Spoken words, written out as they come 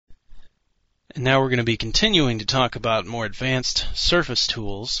And now we're going to be continuing to talk about more advanced surface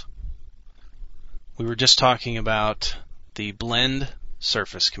tools. We were just talking about the blend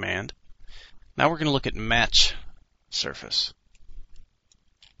surface command. Now we're going to look at match surface.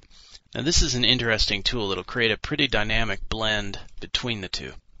 Now this is an interesting tool. It'll create a pretty dynamic blend between the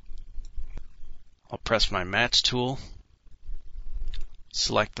two. I'll press my match tool,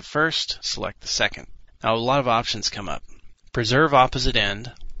 select the first, select the second. Now a lot of options come up. Preserve opposite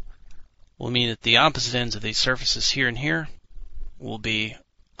end will mean that the opposite ends of these surfaces here and here will be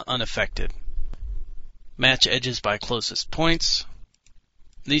unaffected. Match edges by closest points.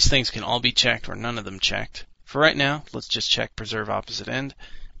 These things can all be checked or none of them checked. For right now, let's just check preserve opposite end.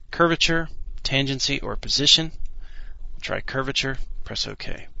 Curvature, tangency, or position. We'll try curvature, press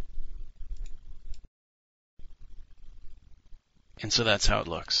OK. And so that's how it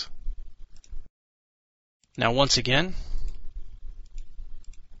looks. Now once again,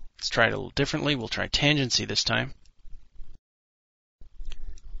 let's try it a little differently. We'll try tangency this time.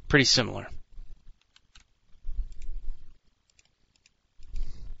 Pretty similar.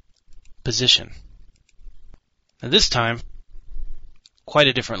 Position. Now this time, quite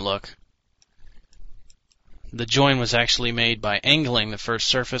a different look. The join was actually made by angling the first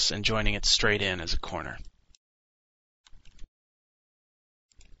surface and joining it straight in as a corner.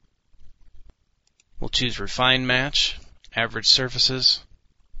 We'll choose Refine Match, Average Surfaces,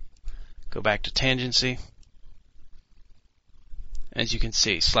 go back to Tangency. As you can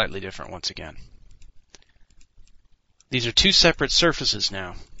see, slightly different once again. These are two separate surfaces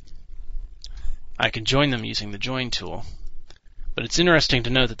now. I can join them using the Join tool, but it's interesting to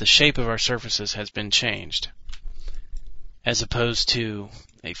note that the shape of our surfaces has been changed. As opposed to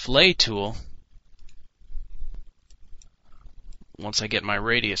a fillet tool, once I get my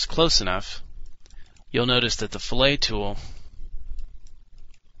radius close enough, you'll notice that the fillet tool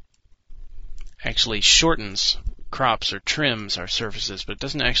actually shortens, crops, or trims our surfaces, but it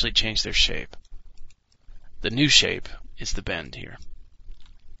doesn't actually change their shape. The new shape is the bend here.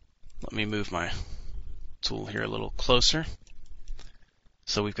 Let me move my tool here a little closer.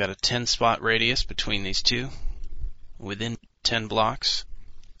 So we've got a 10 spot radius between these two, within 10 blocks.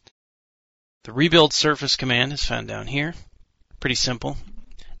 The rebuild surface command is found down here. Pretty simple.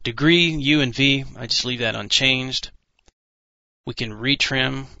 Degree, U and V, I just leave that unchanged. We can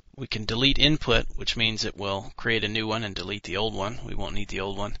retrim, we can delete input, which means it will create a new one and delete the old one. We won't need the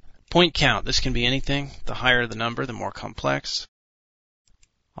old one. Point count, this can be anything. The higher the number, the more complex.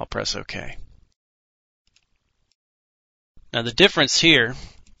 I'll press OK. Now the difference here,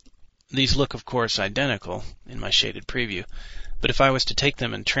 these look of course identical in my shaded preview, but if I was to take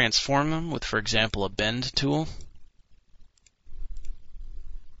them and transform them with, for example, a bend tool,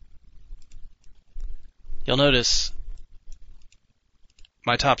 you'll notice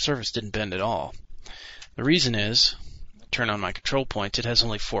my top surface didn't bend at all. The reason is, turn on my control points, it has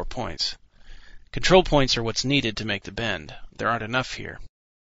only 4 points. Control points are what's needed to make the bend. There aren't enough here.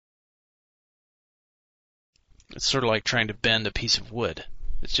 It's sort of like trying to bend a piece of wood.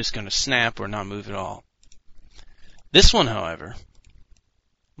 It's just going to snap or not move at all. This one, however,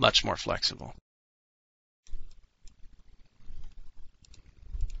 much more flexible.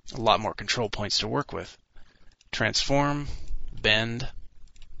 A lot more control points to work with. Transform, bend.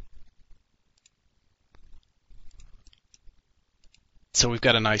 So we've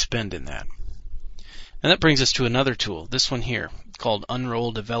got a nice bend in that. And that brings us to another tool, this one here, called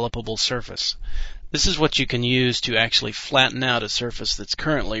Unroll Developable Surface. This is what you can use to actually flatten out a surface that's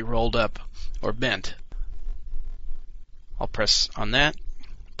currently rolled up or bent. I'll press on that,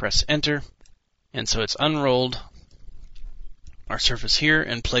 press Enter, and so it's unrolled our surface here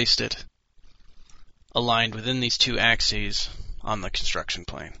and placed it aligned within these two axes on the construction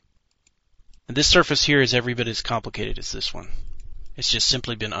plane. And this surface here is every bit as complicated as this one. It's just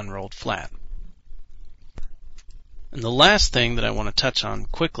simply been unrolled flat. And the last thing that I want to touch on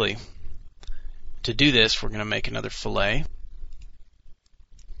quickly, to do this, we're going to make another fillet.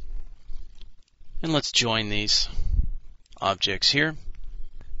 And let's join these objects here.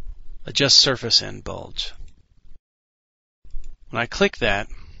 Adjust surface and bulge. When I click that,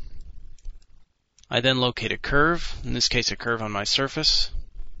 I then locate a curve, in this case a curve on my surface.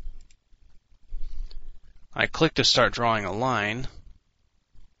 I click to start drawing a line.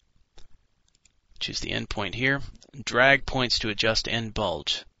 Choose the end point here. Drag points to adjust end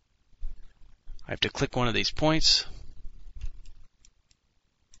bulge. I have to click one of these points.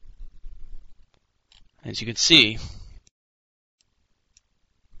 As you can see,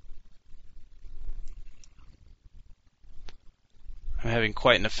 I'm having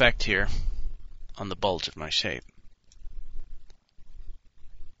quite an effect here on the bulge of my shape.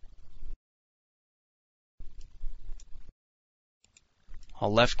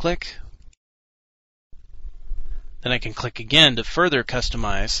 I'll left click. Then I can click again to further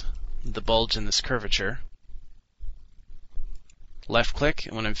customize the bulge in this curvature. Left click,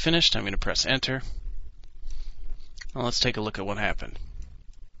 and when I'm finished, I'm going to press enter. Now let's take a look at what happened.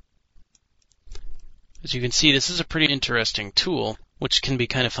 As you can see, this is a pretty interesting tool, which can be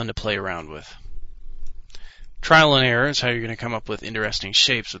kind of fun to play around with. Trial and error is how you're going to come up with interesting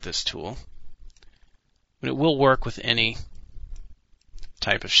shapes with this tool. But it will work with any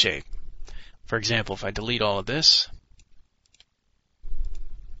type of shape. For example, if I delete all of this,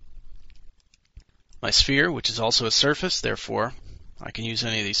 my sphere, which is also a surface, therefore I can use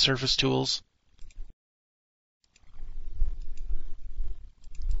any of these surface tools.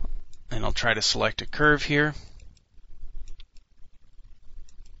 And I'll try to select a curve here.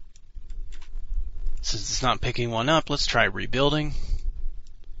 Since it's not picking one up, let's try rebuilding.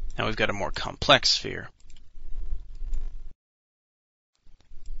 Now we've got a more complex sphere.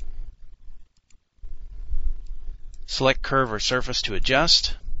 Select curve or surface to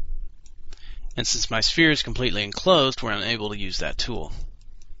adjust. And since my sphere is completely enclosed, we're unable to use that tool.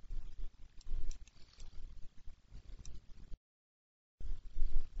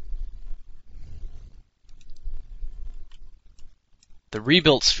 The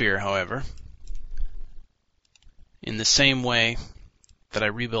rebuilt sphere, however, in the same way that I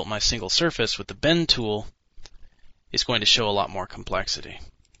rebuilt my single surface with the bend tool, is going to show a lot more complexity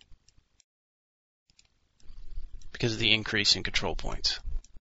because of the increase in control points.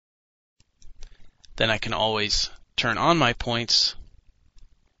 Then I can always turn on my points,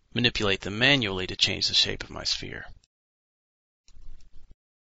 manipulate them manually to change the shape of my sphere.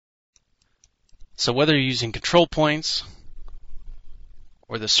 So whether you're using control points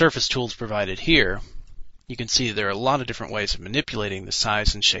or the surface tools provided here, you can see there are a lot of different ways of manipulating the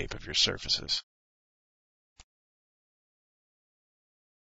size and shape of your surfaces.